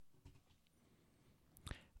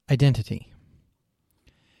Identity.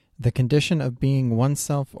 The condition of being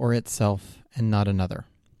oneself or itself and not another.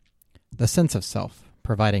 The sense of self,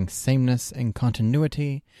 providing sameness and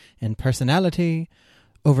continuity and personality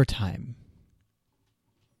over time.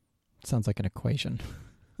 Sounds like an equation.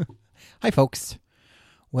 Hi, folks.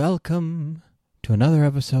 Welcome to another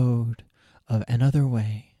episode of Another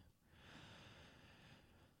Way.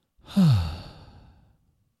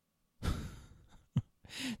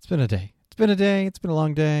 It's been a day. It's been a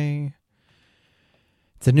long day.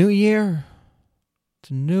 It's a new year.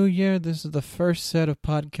 This is the first set of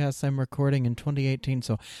podcasts I'm recording in 2018,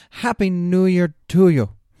 so Happy New Year to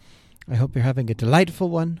you. I hope you're having a delightful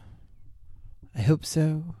one. I hope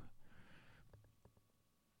so.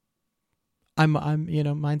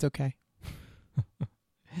 Mine's okay.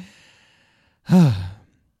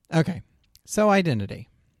 Okay, so identity.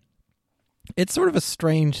 It's sort of a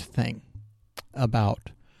strange thing about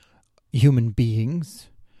human beings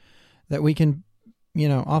that we can,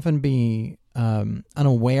 often be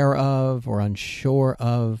unaware of or unsure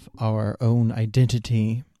of our own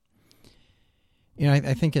identity.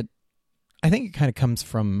 I think it kind of comes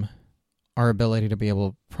from our ability to be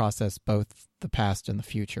able to process both the past and the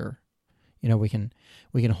future. We can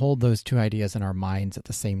hold those two ideas in our minds at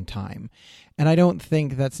the same time. And I don't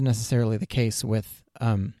think that's necessarily the case with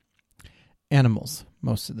animals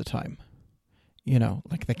most of the time.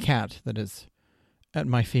 Like the cat that is at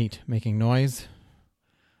my feet making noise.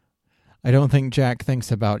 I don't think Jack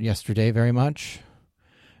thinks about yesterday very much.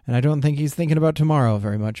 And I don't think he's thinking about tomorrow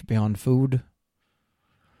very much beyond food.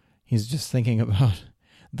 He's just thinking about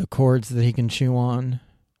the cords that he can chew on.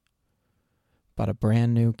 Bought a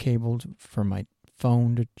brand new cable for my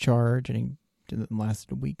phone to charge, and he did it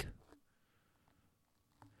last a week.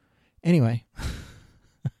 Anyway.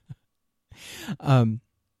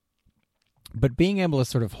 But being able to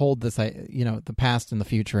sort of hold this, the past and the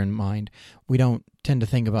future in mind, we don't tend to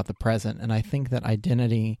think about the present. And I think that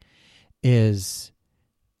identity is,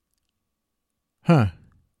 now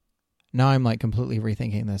I'm like completely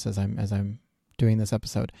rethinking this as I'm doing this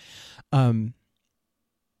episode.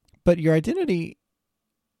 But your identity,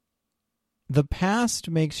 the past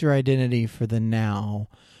makes your identity for the now,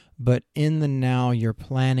 but in the now you're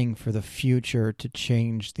planning for the future to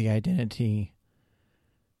change the identity.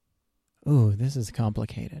 Ooh, this is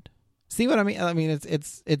complicated. See what I mean? I mean,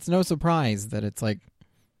 it's no surprise that it's like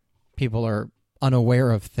people are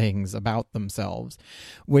unaware of things about themselves,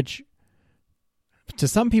 which to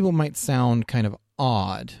some people might sound kind of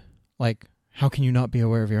odd. Like, how can you not be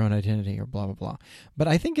aware of your own identity or blah, blah, blah. But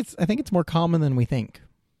I think it's more common than we think.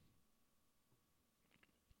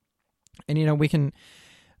 And, we can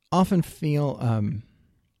often feel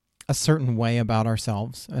a certain way about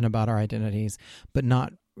ourselves and about our identities, but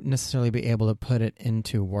not necessarily be able to put it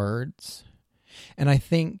into words. And I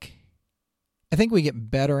think we get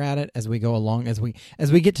better at it as we go along, as we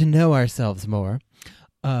get to know ourselves more.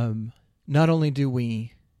 Not only do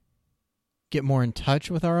we get more in touch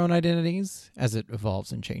with our own identities as it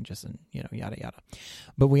evolves and changes and, yada, yada,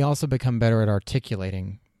 but we also become better at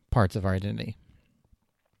articulating parts of our identity.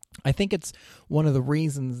 I think it's one of the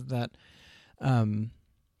reasons that,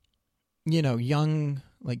 young,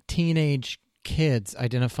 like teenage kids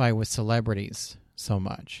identify with celebrities so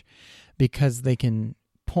much because they can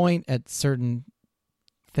point at certain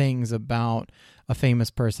things about a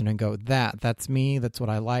famous person and go, that's me, that's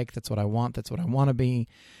what I like, that's what I want, that's what I want to be.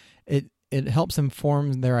 It helps them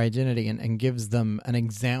form their identity and gives them an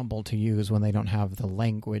example to use when they don't have the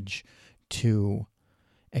language to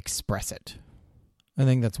express it. I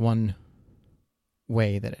think that's one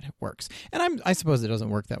way that it works. And I suppose it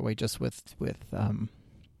doesn't work that way just with the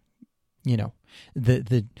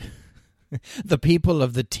the people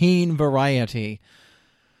of the teen variety.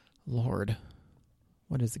 Lord,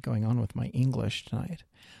 what is going on with my English tonight?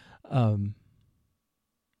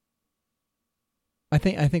 I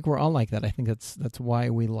think we're all like that. I think that's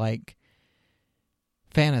why we like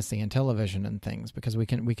fantasy and television and things, because we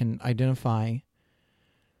can identify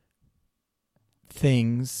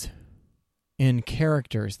things in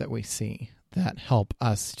characters that we see that help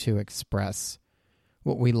us to express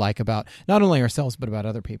what we like about not only ourselves but about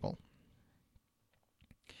other people.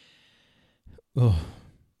 Oh,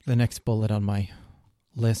 the next bullet on my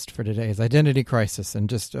list for today is identity crisis, and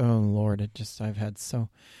just, oh Lord, I've had so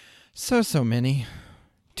many.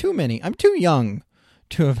 Too many. I'm too young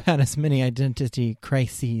to have had as many identity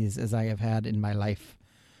crises as I have had in my life.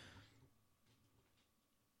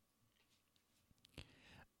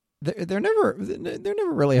 They're never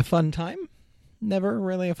really a fun time. Never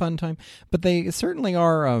really a fun time. But they certainly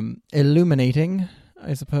are illuminating,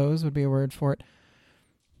 I suppose would be a word for it.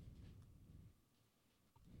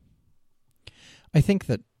 I think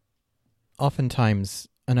that oftentimes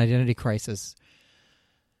an identity crisis,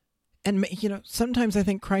 and sometimes I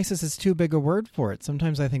think crisis is too big a word for it.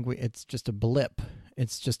 Sometimes I think it's just a blip.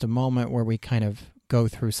 It's just a moment where we kind of go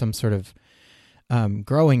through some sort of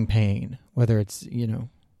growing pain, whether it's,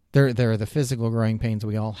 there are the physical growing pains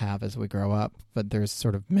we all have as we grow up, but there's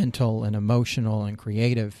sort of mental and emotional and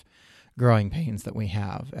creative growing pains that we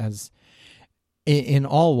have as in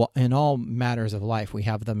all matters of life. We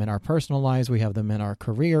have them in our personal lives, we have them in our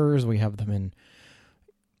careers, we have them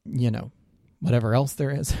in, whatever else there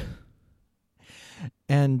is.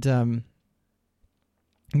 And,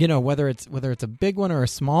 whether it's a big one or a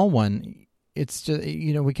small one, it's just,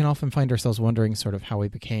 we can often find ourselves wondering sort of how we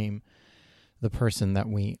became the person that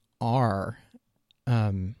we are.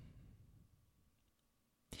 And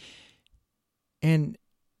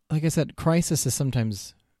like I said, crisis is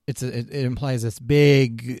sometimes, it implies this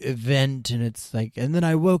big event, and it's like, and then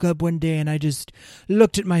I woke up one day and I just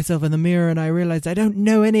looked at myself in the mirror and I realized I don't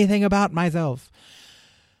know anything about myself.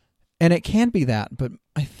 And it can be that, but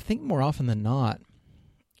I think more often than not,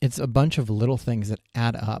 it's a bunch of little things that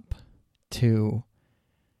add up to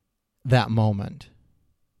that moment.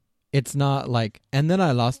 It's not like,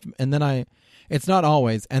 it's not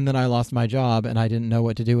always, and then I lost my job and I didn't know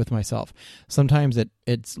what to do with myself. Sometimes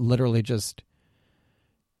it's literally just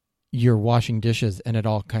you're washing dishes and it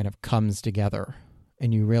all kind of comes together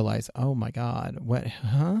and you realize, oh my God, what,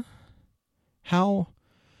 How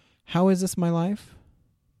is this my life?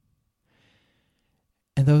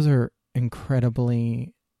 And those are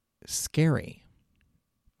incredibly scary.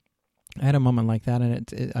 I had a moment like that,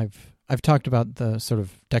 and I've talked about the sort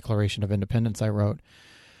of Declaration of Independence I wrote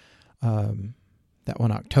that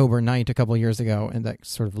one October night a couple of years ago, and that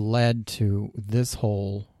sort of led to this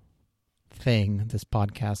whole thing, this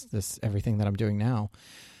podcast, this everything that I'm doing now.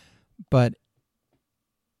 But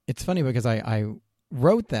it's funny because I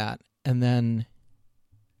wrote that, and then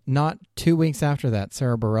not 2 weeks after that,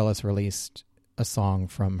 Sarah Bareilles released a song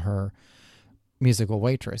from her musical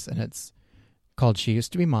Waitress, and it's called She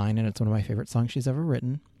Used to Be Mine, and it's one of my favorite songs she's ever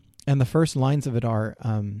written. And the first lines of it are,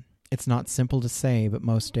 it's not simple to say, but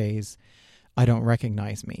most days I don't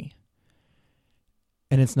recognize me.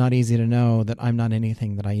 And it's not easy to know that I'm not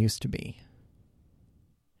anything that I used to be.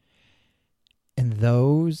 And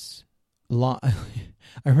those I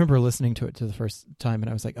remember listening to it the first time, and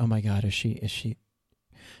I was like, oh my God, is she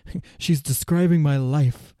she's describing my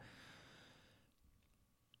life.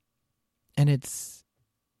 And it's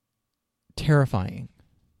terrifying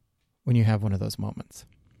when you have one of those moments.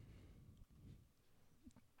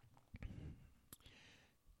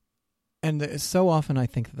 And so often I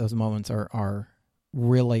think that those moments are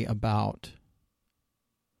really about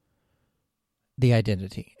the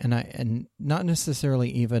identity, and not necessarily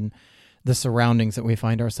even the surroundings that we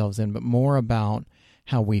find ourselves in, but more about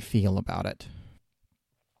how we feel about it.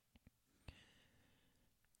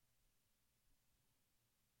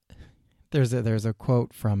 There's a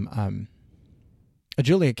quote from a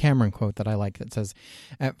Julia Cameron quote that I like that says,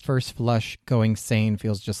 "At first flush, going sane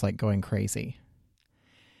feels just like going crazy."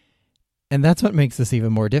 And that's what makes this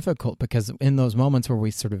even more difficult, because in those moments where we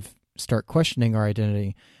sort of start questioning our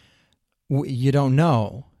identity, you don't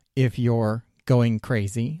know if you're going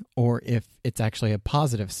crazy or if it's actually a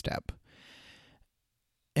positive step.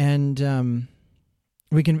 And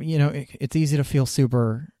we can, it's easy to feel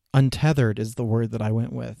super untethered is the word that I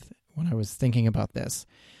went with when I was thinking about this.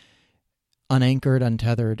 Unanchored,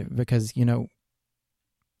 untethered, because,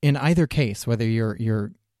 in either case, whether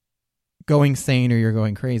you're going sane or you're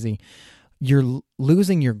going crazy, you're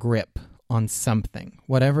losing your grip on something,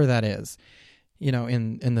 whatever that is.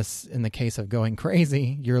 In the case of going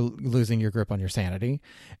crazy, you're losing your grip on your sanity.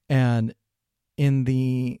 And in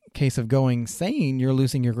the case of going sane, you're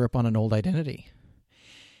losing your grip on an old identity.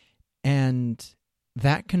 And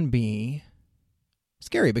that can be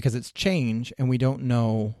scary because it's change and we don't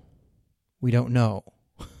know.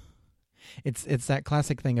 It's that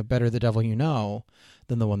classic thing of better the devil you know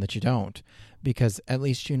than the one that you don't, because at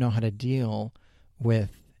least you know how to deal with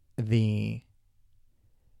the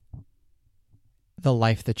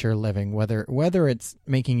life that you're living, whether it's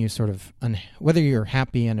making you sort of whether you're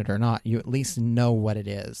happy in it or not, you at least know what it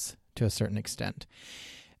is to a certain extent.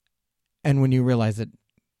 And when you realize that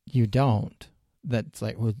you don't, that's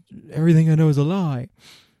like, well, everything I know is a lie.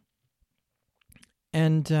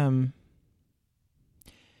 And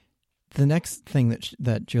the next thing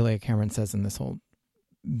that Julia Cameron says in this whole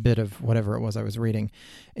bit of whatever it was I was reading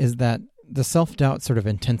is that the self-doubt sort of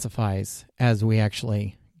intensifies as we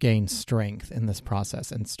actually gain strength in this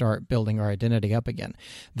process and start building our identity up again.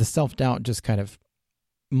 The self-doubt just kind of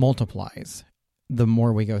multiplies. the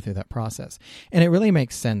more we go through that process. And it really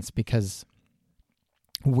makes sense because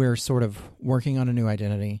we're sort of working on a new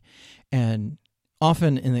identity, and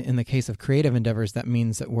often in the case of creative endeavors, that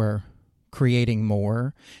means that we're creating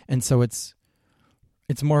more, and so it's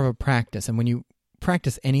more of a practice. And when you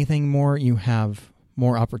practice anything more, you have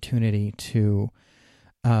more opportunity to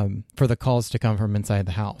for the calls to come from inside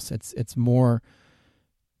the house. It's more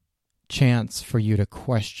chance for you to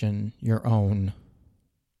question your own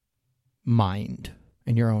mind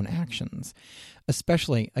and your own actions,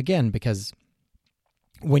 especially again because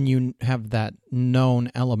when you have that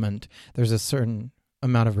known element, there's a certain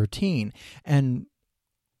amount of routine. And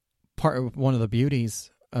one of the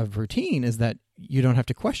beauties of routine is that you don't have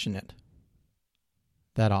to question it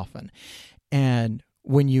that often. And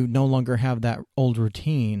when you no longer have that old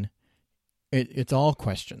routine, it's all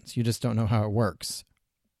questions. You just don't know how it works.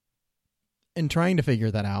 And trying to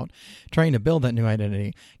figure that out, trying to build that new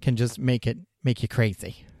identity can just make you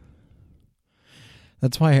crazy.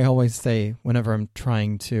 That's why I always say whenever I'm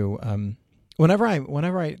trying to, whenever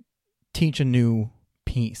I teach a new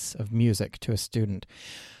piece of music to a student,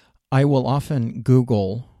 I will often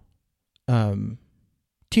Google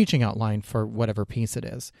teaching outline for whatever piece it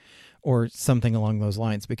is, or something along those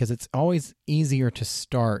lines, because it's always easier to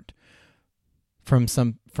start from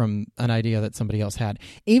an idea that somebody else had,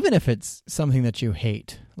 even if it's something that you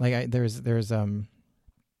hate. Like there's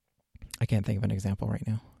I can't think of an example right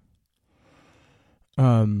now.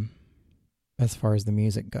 As far as the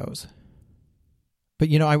music goes. But,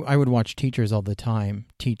 I would watch teachers all the time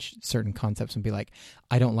teach certain concepts and be like,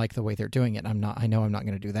 I don't like the way they're doing it. I know I'm not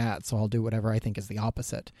going to do that, so I'll do whatever I think is the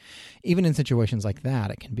opposite. Even in situations like that,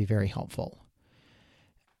 it can be very helpful.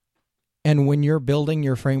 And when you're building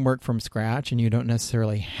your framework from scratch and you don't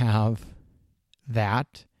necessarily have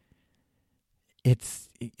that, it's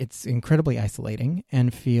incredibly isolating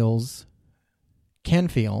and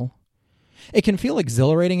it can feel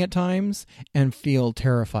exhilarating at times and feel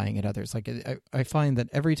terrifying at others. Like I find that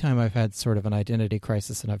every time I've had sort of an identity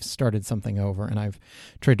crisis and I've started something over and I've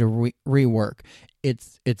tried to rework,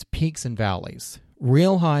 it's peaks and valleys,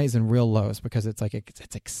 real highs and real lows, because it's like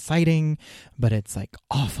it's exciting, but it's like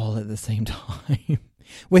awful at the same time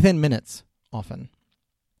within minutes often.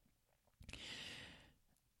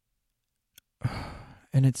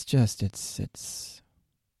 And it's just it's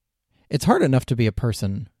hard enough to be a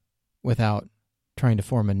person without trying to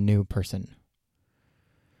form a new person.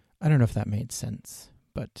 I don't know if that made sense,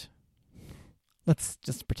 but let's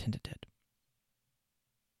just pretend it did.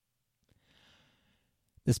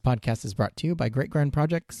 This podcast is brought to you by Great Grand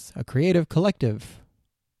Projects, a creative collective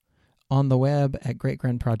on the web at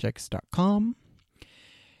greatgrandprojects.com,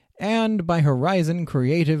 and by Horizon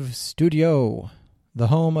Creative Studio, the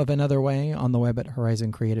home of Another Way, on the web at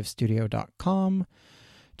horizoncreativestudio.com.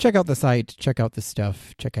 Check out the site, check out the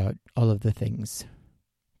stuff, check out all of the things.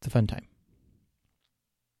 It's a fun time.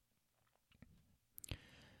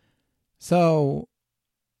 So,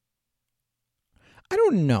 I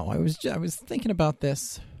don't know. I was thinking about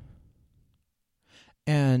this.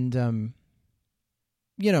 And, of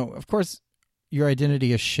course, your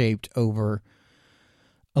identity is shaped over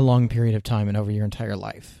a long period of time and over your entire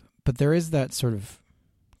life. But there is that sort of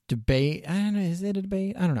debate. I don't know. Is it a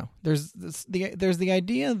debate? I don't know. There's the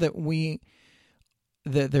idea that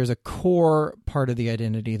there's a core part of the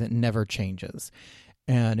identity that never changes,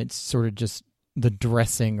 and it's sort of just the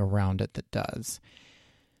dressing around it that does.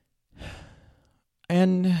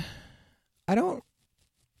 And I'm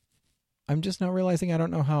just now realizing I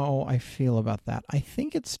don't know how I feel about that. I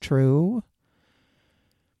think it's true.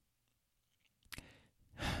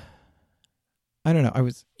 I don't know.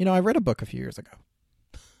 I read a book a few years ago.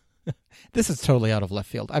 This is totally out of left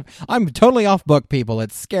field. I'm totally off book, people.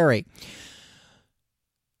 It's scary.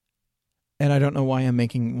 And I don't know why I'm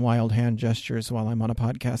making wild hand gestures while I'm on a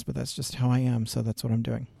podcast, but that's just how I am, so that's what I'm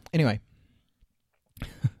doing. Anyway,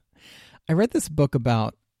 I read this book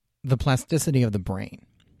about the plasticity of the brain.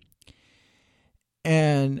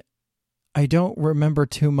 And I don't remember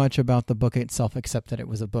too much about the book itself, except that it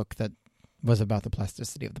was a book that was about the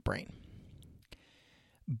plasticity of the brain.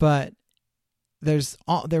 But there was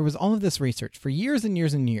all of this research for years and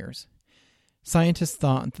years and years. Scientists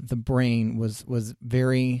thought that the brain was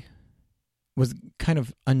kind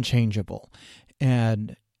of unchangeable,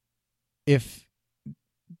 and if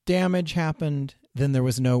damage happened, then there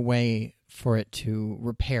was no way for it to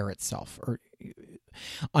repair itself. Or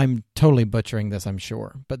I'm totally butchering this, I'm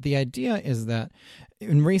sure, but the idea is that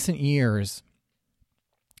in recent years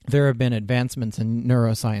there have been advancements in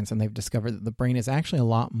neuroscience, and they've discovered that the brain is actually a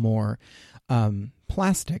lot more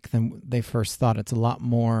plastic than they first thought. It's a lot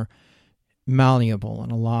more malleable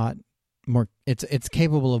and a lot it's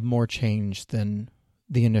capable of more change than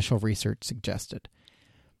the initial research suggested.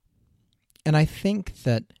 And I think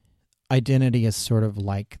that identity is sort of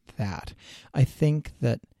like that. I think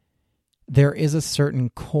that there is a certain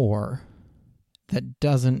core that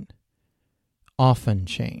doesn't often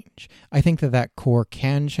change. I think that core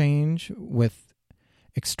can change with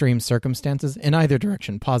extreme circumstances in either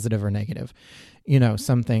direction, positive or negative.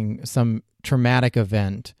 Some traumatic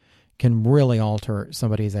event can really alter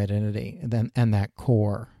somebody's identity and that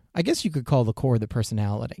core. I guess you could call the core the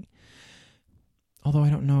personality. Although I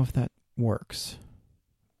don't know if that works.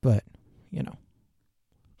 But,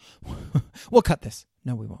 we'll cut this.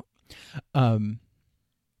 No, we won't.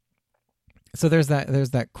 So there's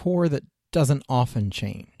that core that doesn't often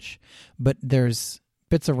change, but there's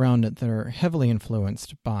bits around it that are heavily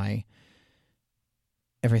influenced by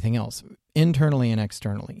everything else, internally and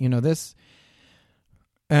externally.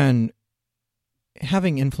 And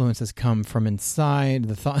having influences come from inside,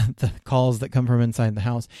 the calls that come from inside the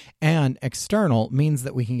house, and external means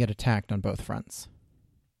that we can get attacked on both fronts.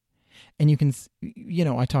 And you can,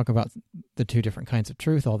 I talk about the two different kinds of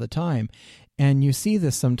truth all the time, and you see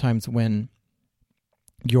this sometimes when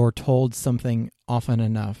you're told something often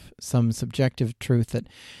enough, some subjective truth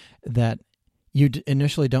that you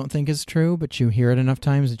initially don't think is true, but you hear it enough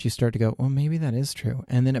times that you start to go, well, maybe that is true.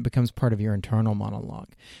 And then it becomes part of your internal monologue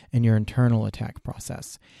and your internal attack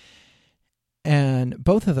process. And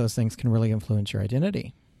both of those things can really influence your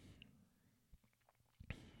identity.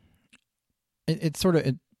 It sort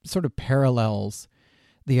of parallels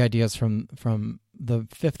the ideas from the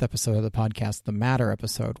 5th episode of the podcast, the Matter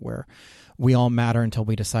episode, where we all matter until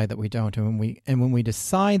we decide that we don't. And when we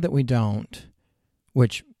decide that we don't,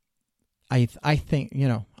 which I think,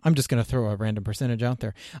 I'm just going to throw a random percentage out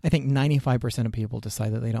there. I think 95% of people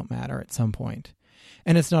decide that they don't matter at some point.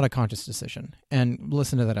 And it's not a conscious decision. And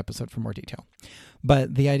listen to that episode for more detail.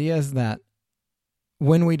 But the idea is that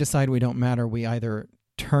when we decide we don't matter, we either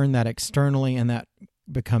turn that externally, and that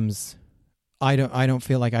becomes, I don't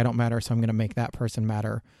feel like I don't matter, so I'm going to make that person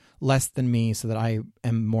matter less than me so that I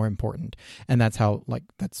am more important. And that's how,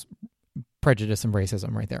 that's prejudice and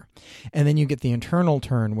racism right there. And then you get the internal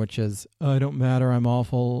turn, which is, I don't matter, I'm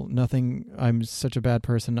awful, nothing, I'm such a bad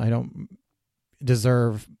person, I don't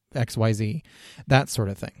deserve XYZ, that sort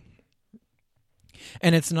of thing.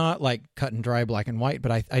 And it's not like cut and dry, black and white,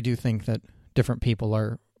 but I do think that different people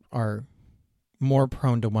are more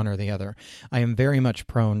prone to one or the other. I am very much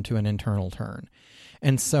prone to an internal turn.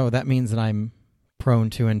 And so that means that I'm prone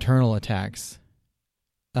to internal attacks,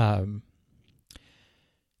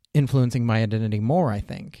 influencing my identity more, I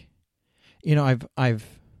think.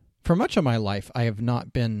 I've for much of my life, I have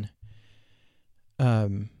not been, I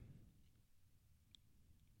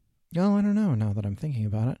don't know now that I'm thinking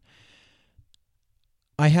about it.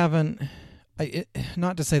 I haven't,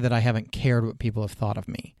 not to say that I haven't cared what people have thought of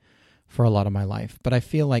me for a lot of my life, but I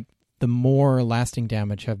feel like the more lasting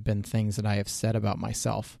damage have been things that I have said about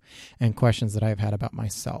myself and questions that I've had about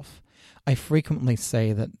myself. I frequently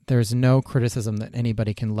say that there's no criticism that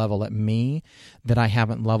anybody can level at me that I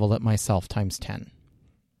haven't leveled at myself times 10.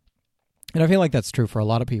 And I feel like that's true for a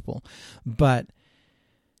lot of people. But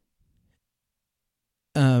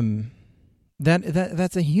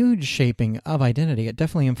that's a huge shaping of identity. It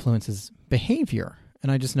definitely influences behavior.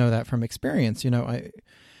 And I just know that from experience.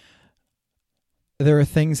 There are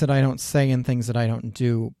things that I don't say and things that I don't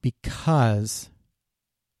do because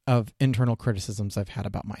of internal criticisms I've had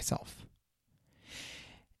about myself.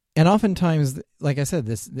 And oftentimes, like I said,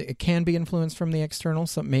 it can be influenced from the external.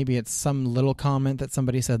 So maybe it's some little comment that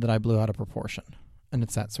somebody said that I blew out of proportion, and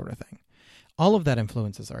it's that sort of thing. All of that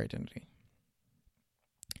influences our identity.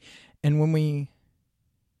 And when we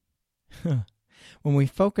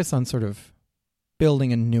focus on sort of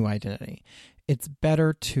building a new identity, it's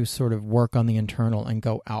better to sort of work on the internal and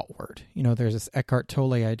go outward. There's this Eckhart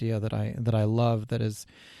Tolle idea that I love, that is,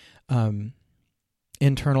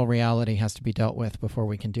 internal reality has to be dealt with before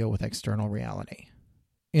we can deal with external reality.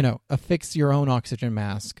 Affix your own oxygen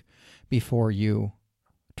mask before you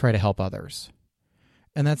try to help others.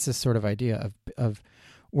 And that's this sort of idea of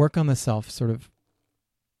work on the self, sort of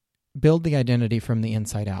build the identity from the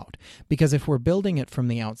inside out. Because if we're building it from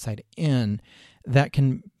the outside in, that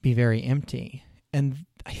can be very empty. And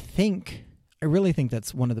I really think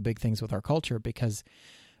that's one of the big things with our culture, because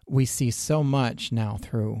we see so much now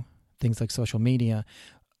through things like social media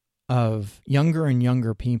of younger and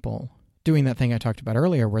younger people doing that thing I talked about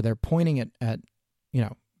earlier, where they're pointing at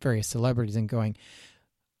various celebrities and going,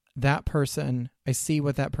 that person, I see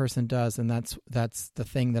what that person does, and that's the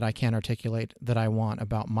thing that I can't articulate that I want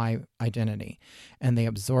about my identity, and they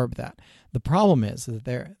absorb that. The problem is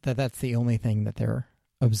that that's the only thing that they're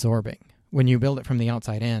absorbing. When you build it from the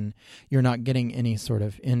outside in, you're not getting any sort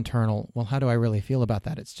of internal, well, how do I really feel about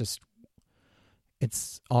that?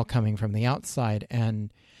 It's all coming from the outside,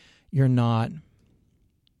 and you're not,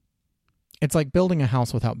 it's like building a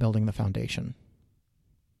house without building the foundation.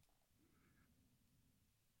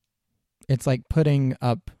 It's like putting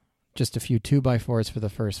up just a few 2x4s for the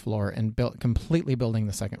first floor and completely building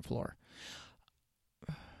the second floor.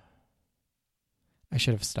 I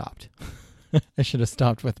should have stopped. I should have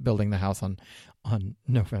stopped with building the house on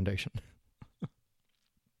no foundation.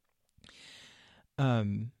 But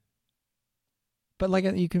like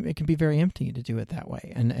it can be very empty to do it that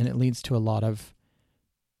way, and it leads to a lot of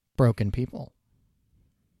broken people.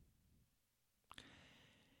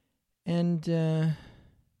 And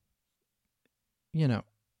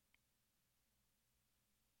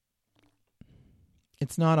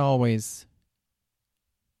it's not always.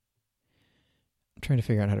 I'm trying to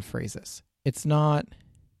figure out how to phrase this. It's not.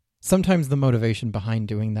 Sometimes the motivation behind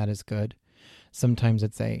doing that is good. Sometimes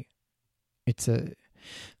it's a.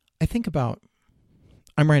 I think about.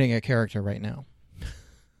 I'm writing a character right now.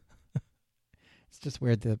 It's just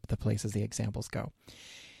weird the places the examples go.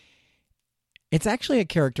 It's actually a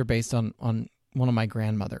character based on one of my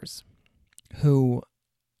grandmothers, who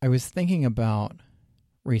I was thinking about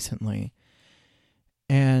recently,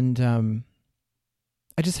 and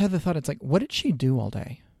I just had the thought, it's like, what did she do all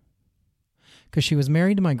day? Because she was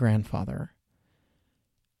married to my grandfather.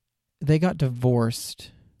 They got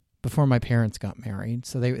divorced before my parents got married,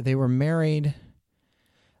 so they were married.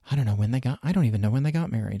 I don't even know when they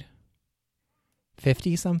got married.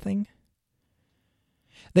 50 something?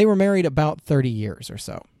 They were married about 30 years or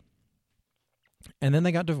so. And then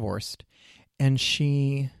they got divorced, and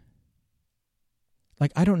she,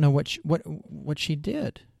 like, I don't know what she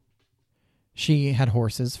did. She had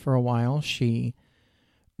horses for a while. She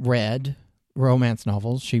read romance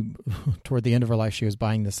novels. She, toward the end of her life, she was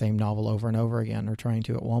buying the same novel over and over again, or trying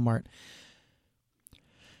to at Walmart.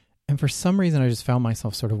 And for some reason, I just found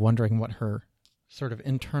myself sort of wondering what her sort of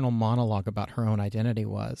internal monologue about her own identity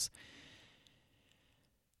was.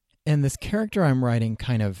 And this character I'm writing,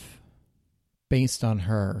 kind of based on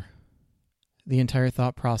her, the entire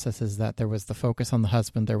thought process is that there was the focus on the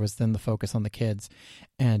husband, there was then the focus on the kids,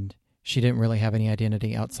 and she didn't really have any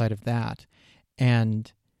identity outside of that.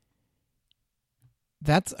 And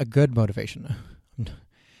that's a good motivation.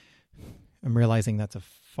 I'm realizing that's a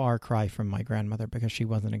far cry from my grandmother, because she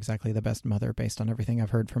wasn't exactly the best mother based on everything I've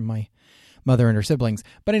heard from my mother and her siblings.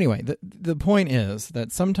 But anyway, the point is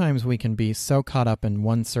that sometimes we can be so caught up in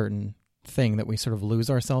one certain thing that we sort of lose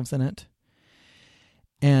ourselves in it.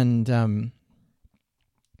 And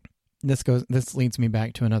this leads me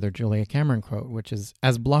back to another Julia Cameron quote, which is,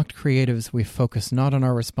 as blocked creatives, we focus not on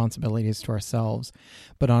our responsibilities to ourselves,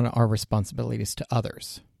 but on our responsibilities to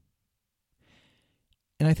others.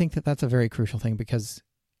 And I think that that's a very crucial thing, because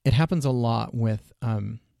it happens a lot with,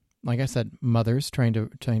 like I said, mothers trying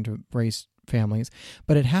to raise families,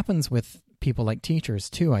 but it happens with people like teachers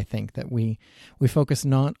too. I think that we focus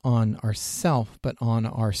not on ourselves, but on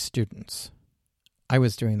our students. I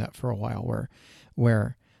was doing that for a while,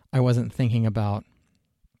 where I wasn't thinking about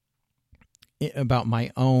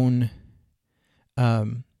my own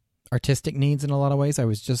artistic needs in a lot of ways. I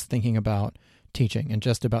was just thinking about teaching and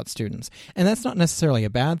just about students. And that's not necessarily a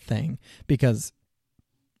bad thing, because,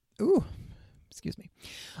 excuse me.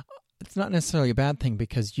 It's not necessarily a bad thing,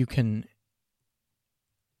 because you can,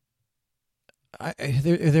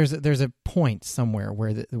 there's a point somewhere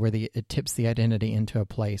where it tips the identity into a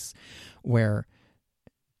place where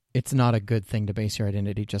it's not a good thing to base your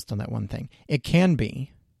identity just on that one thing. It can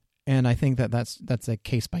be, and I think that's a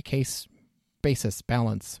case-by-case basis,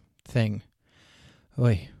 balance thing.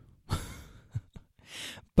 Oy.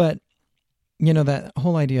 But, that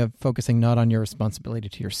whole idea of focusing not on your responsibility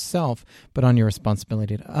to yourself, but on your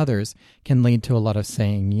responsibility to others, can lead to a lot of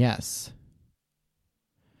saying yes.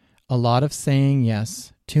 A lot of saying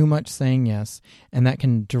yes, too much saying yes, and that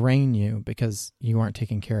can drain you because you aren't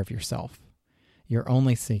taking care of yourself. You're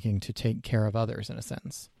only seeking to take care of others, in a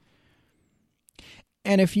sense.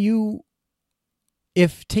 And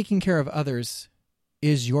if taking care of others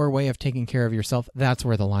is your way of taking care of yourself, that's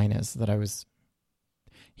where the line is that I was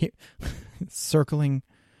circling.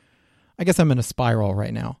 I guess I'm in a spiral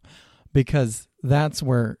right now, because that's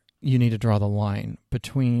where you need to draw the line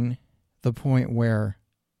between the point where,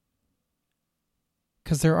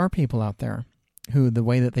 because there are people out there who the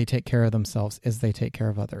way that they take care of themselves is they take care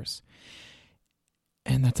of others.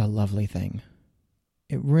 And that's a lovely thing.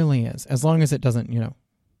 It really is. As long as it doesn't,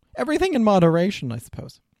 everything in moderation, I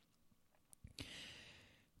suppose.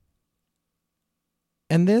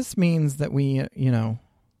 And this means that we,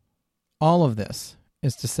 all of this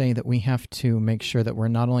is to say that we have to make sure that we're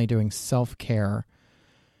not only doing self-care,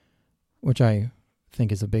 which I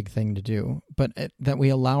think is a big thing to do, but that we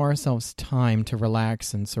allow ourselves time to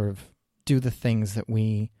relax and sort of do the things that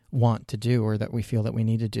we want to do or that we feel that we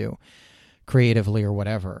need to do creatively or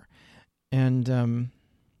whatever. And,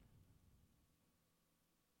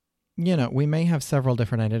 we may have several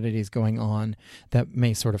different identities going on that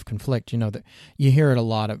may sort of conflict. That you hear it a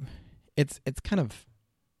lot of. It's kind of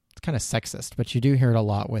sexist, but you do hear it a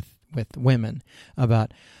lot with women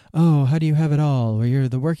about, oh, how do you have it all? Where you're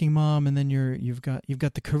the working mom, and then you've got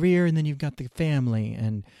the career, and then you've got the family,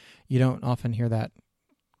 and you don't often hear that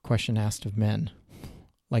question asked of men.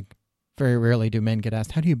 Like, very rarely do men get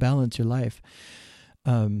asked, how do you balance your life?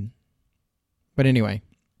 But anyway.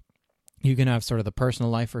 You can have sort of the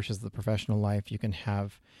personal life versus the professional life. You can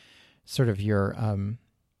have sort of your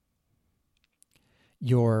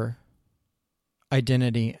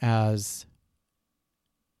identity as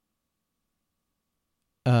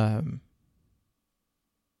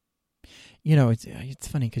it's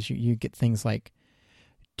funny because you get things like,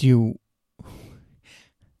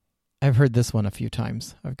 I've heard this one a few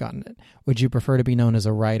times. I've gotten it. Would you prefer to be known as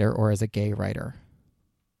a writer or as a gay writer?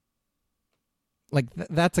 Like,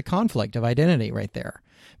 that's a conflict of identity right there,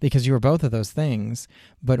 because you are both of those things,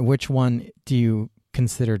 but which one do you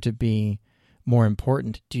consider to be more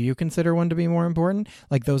important? Do you consider one to be more important?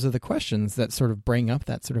 Like, those are the questions that sort of bring up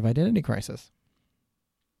that sort of identity crisis.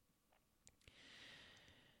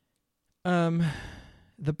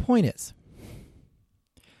 The point is,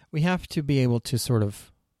 we have to be able to sort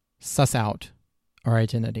of suss out our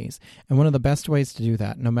identities. And one of the best ways to do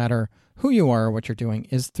that, no matter who you are or what you're doing,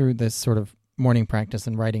 is through this sort of morning pages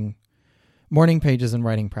and writing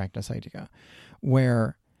practice idea,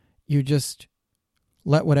 where you just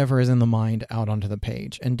let whatever is in the mind out onto the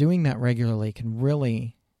page. And doing that regularly can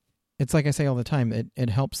really, it's like I say all the time, it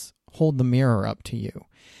helps hold the mirror up to you.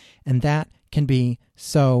 And that can be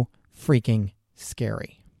so freaking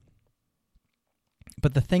scary.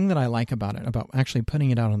 But the thing that I like about it, about actually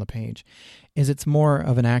putting it out on the page, is it's more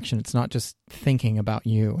of an action. It's not just thinking about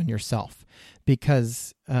you and yourself,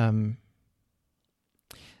 because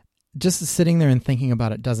just sitting there and thinking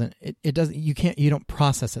about it doesn't you don't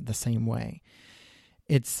process it the same way.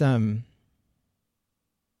 It's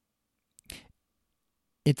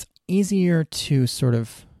easier to sort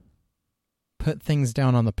of put things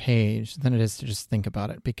down on the page than it is to just think about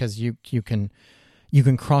it, because you can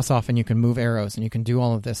cross off and you can move arrows and you can do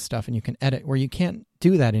all of this stuff and you can edit, where you can't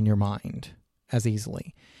do that in your mind as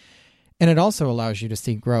easily. And it also allows you to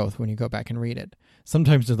see growth when you go back and read it,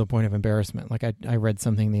 sometimes to the point of embarrassment. Like I read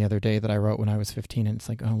something the other day that I wrote when I was 15, and it's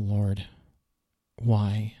like, oh Lord,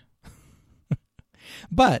 why?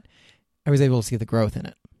 But I was able to see the growth in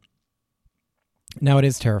it. Now, it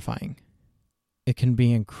is terrifying. It can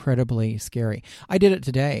be incredibly scary. I did it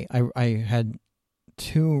today. I had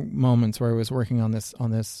 2 moments where I was working on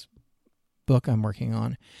this book I'm working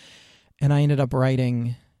on, and I ended up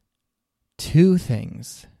writing 2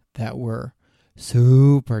 things that were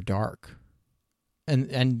super dark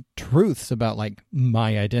and truths about like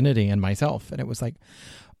my identity and myself. And it was like,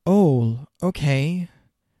 oh, okay,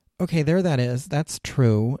 there that is. That's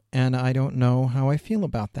true. And I don't know how I feel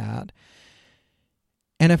about that.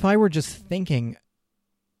 And if I were just thinking,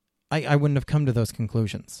 I wouldn't have come to those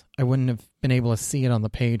conclusions. I wouldn't have been able to see it on the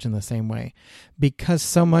page in the same way, because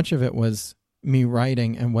so much of it was me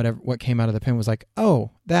writing, and what came out of the pen was like,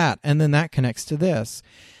 oh, that, and then that connects to this.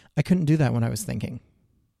 I couldn't do that when I was thinking,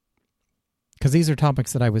 because these are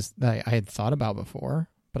topics that I had thought about before,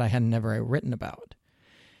 but I had never written about.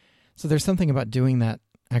 So there's something about doing that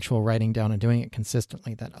actual writing down and doing it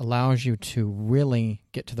consistently that allows you to really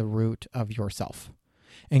get to the root of yourself,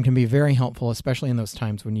 and can be very helpful, especially in those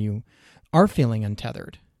times when you are feeling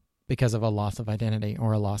untethered because of a loss of identity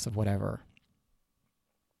or a loss of whatever.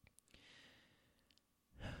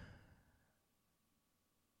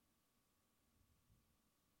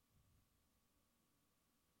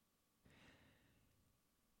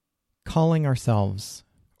 Calling ourselves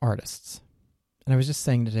artists. And I was just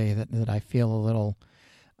saying today that I feel a little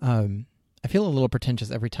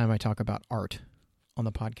pretentious every time I talk about art on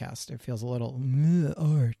the podcast. It feels a little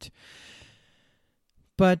art.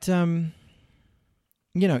 But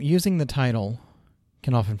using the title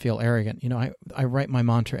can often feel arrogant. I write my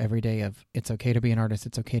mantra every day of, it's okay to be an artist,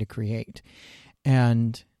 it's okay to create.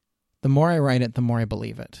 And the more I write it, the more I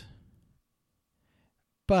believe it.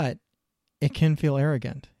 But it can feel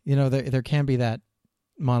arrogant. There can be that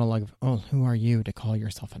monologue of, oh, who are you to call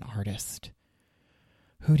yourself an artist?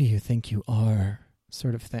 Who do you think you are?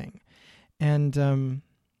 Sort of thing. And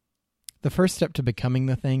the first step to becoming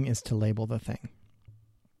the thing is to label the thing.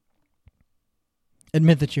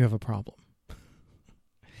 Admit that you have a problem.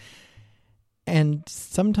 And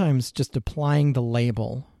sometimes just applying the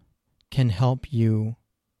label can help you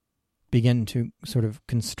begin to sort of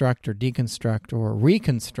construct or deconstruct or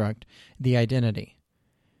reconstruct the identity.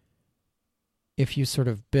 If you sort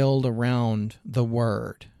of build around the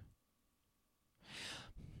word.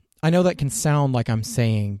 I know that can sound like I'm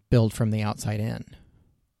saying build from the outside in,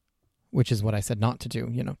 which is what I said not to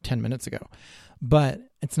do, 10 minutes ago. But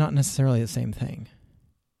it's not necessarily the same thing.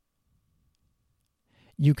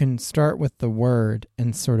 You can start with the word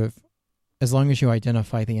and sort of, as long as you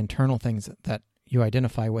identify the internal things that you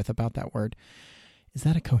identify with about that word. Is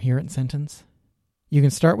that a coherent sentence? You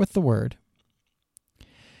can start with the word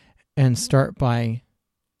and start by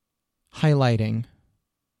highlighting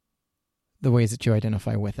the ways that you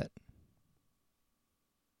identify with it.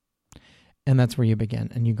 And that's where you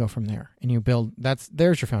begin, and you go from there. And you build,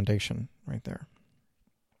 there's your foundation right there.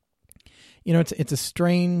 It's a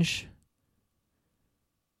strange,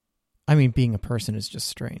 being a person is just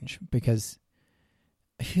strange, because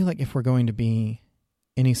I feel like if we're going to be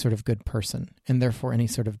any sort of good person, and therefore any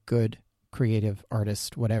sort of good creative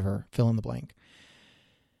artist, whatever, fill in the blank,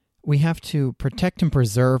 we have to protect and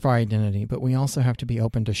preserve our identity, but we also have to be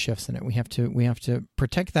open to shifts in it. We have to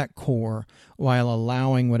protect that core while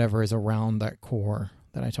allowing whatever is around that core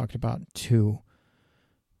that I talked about to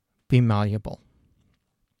be malleable.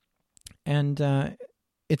 And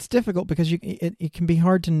it's difficult because it can be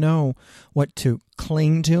hard to know what to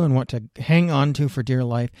cling to and what to hang on to for dear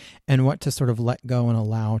life and what to sort of let go and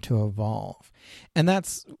allow to evolve. And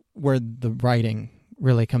that's where the writing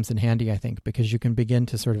really comes in handy, I think, because you can begin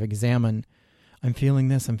to sort of examine, I'm feeling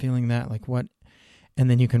this, I'm feeling that, like what, and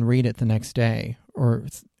then you can read it the next day or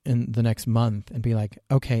in the next month and be like,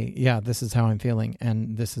 okay, yeah, this is how I'm feeling,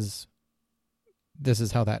 and this is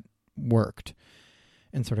how that worked,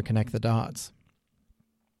 and sort of connect the dots.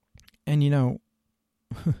 And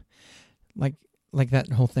like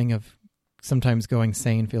that whole thing of sometimes going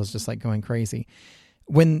sane feels just like going crazy.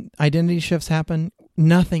 When identity shifts happen,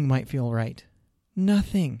 nothing might feel right.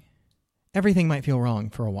 Nothing. Everything might feel wrong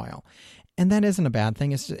for a while. And that isn't a bad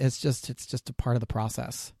thing. It's just a part of the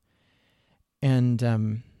process. And I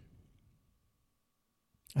don't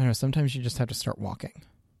know, sometimes you just have to start walking.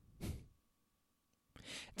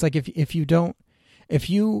 It's like if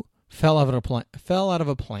you fell out of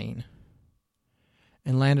a plane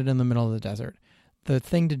and landed in the middle of the desert, the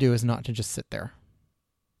thing to do is not to just sit there.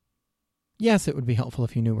 Yes, it would be helpful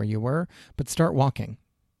if you knew where you were, but start walking.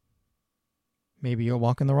 Maybe you'll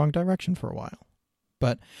walk in the wrong direction for a while.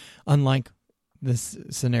 But unlike this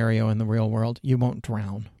scenario in the real world, you won't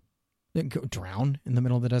drown. Drown in the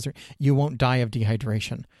middle of the desert? You won't die of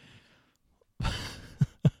dehydration.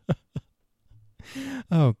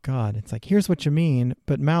 Oh, God. It's like, here's what you mean,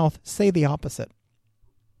 but mouth, say the opposite.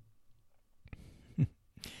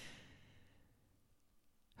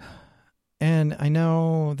 And I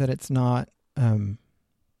know that it's not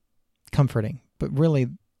comforting, but really,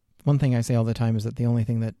 one thing I say all the time is that the only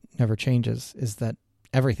thing that never changes is that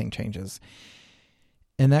everything changes.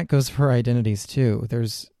 And that goes for identities too.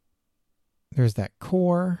 There's that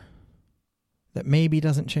core that maybe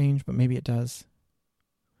doesn't change, but maybe it does.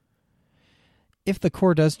 If the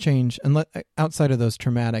core does change, and outside of those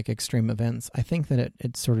traumatic extreme events, I think that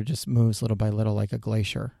it sort of just moves little by little like a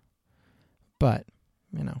glacier. But,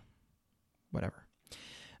 whatever.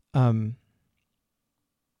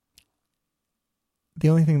 The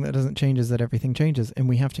only thing that doesn't change is that everything changes, and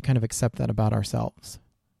we have to kind of accept that about ourselves,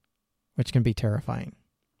 which can be terrifying.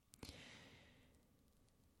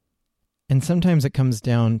 And sometimes it comes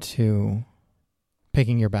down to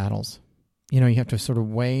picking your battles. You have to sort of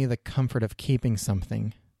weigh the comfort of keeping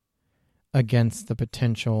something against the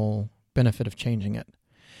potential benefit of changing it.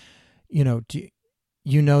 Do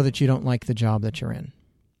you know that you don't like the job that you're in?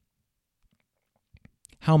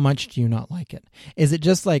 How much do you not like it? Is it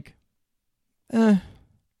just like, I'm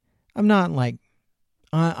not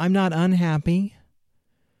unhappy,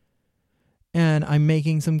 and I'm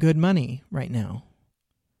making some good money right now,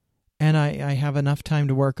 and I have enough time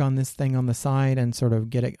to work on this thing on the side and sort of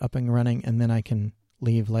get it up and running, and then I can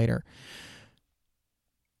leave later.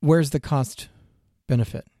 Where's the cost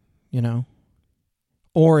benefit,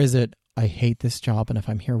 Or is it, I hate this job, and if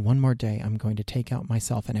I'm here one more day, I'm going to take out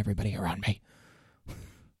myself and everybody around me?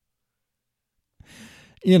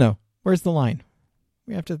 Where's the line?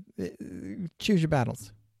 We have to choose your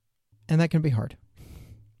battles. And that can be hard.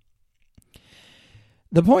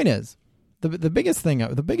 The point is, the biggest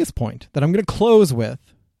point that I'm going to close with,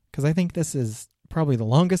 because I think this is probably the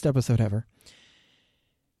longest episode ever,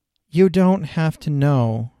 you don't have to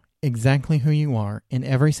know exactly who you are in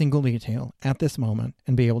every single detail at this moment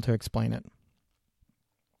and be able to explain it.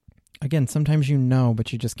 Again, sometimes you know,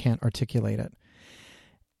 but you just can't articulate it.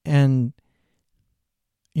 And,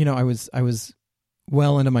 you know, I was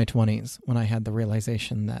well into my 20s when I had the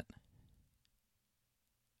realization that,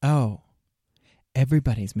 oh,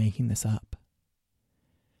 everybody's making this up.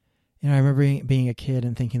 You know, I remember being a kid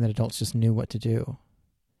and thinking that adults just knew what to do.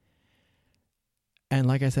 And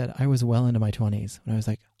like I said, I was well into my 20s when I was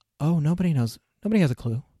like, oh, nobody knows. Nobody has a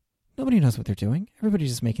clue. Nobody knows what they're doing. Everybody's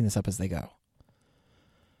just making this up as they go.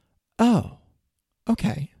 Oh,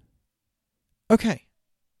 okay. Okay.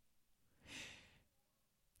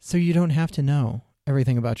 So you don't have to know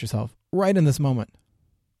everything about yourself right in this moment.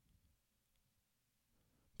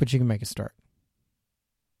 But you can make a start.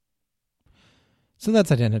 So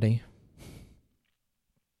that's identity.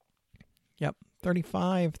 Yep,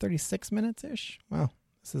 36 minutes-ish. Wow,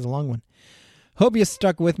 this is a long one. Hope you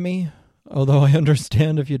stuck with me, although I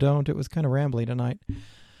understand if you don't. It was kind of rambly tonight.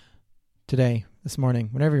 Today, this morning,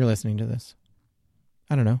 whenever you're listening to this.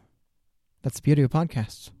 I don't know. That's the beauty of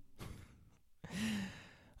podcasts.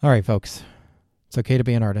 All right, folks. It's okay to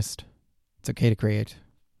be an artist. It's okay to create.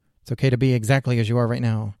 It's okay to be exactly as you are right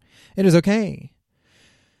now. It is okay.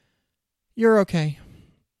 You're okay.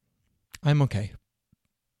 I'm okay.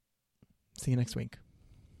 See you next week.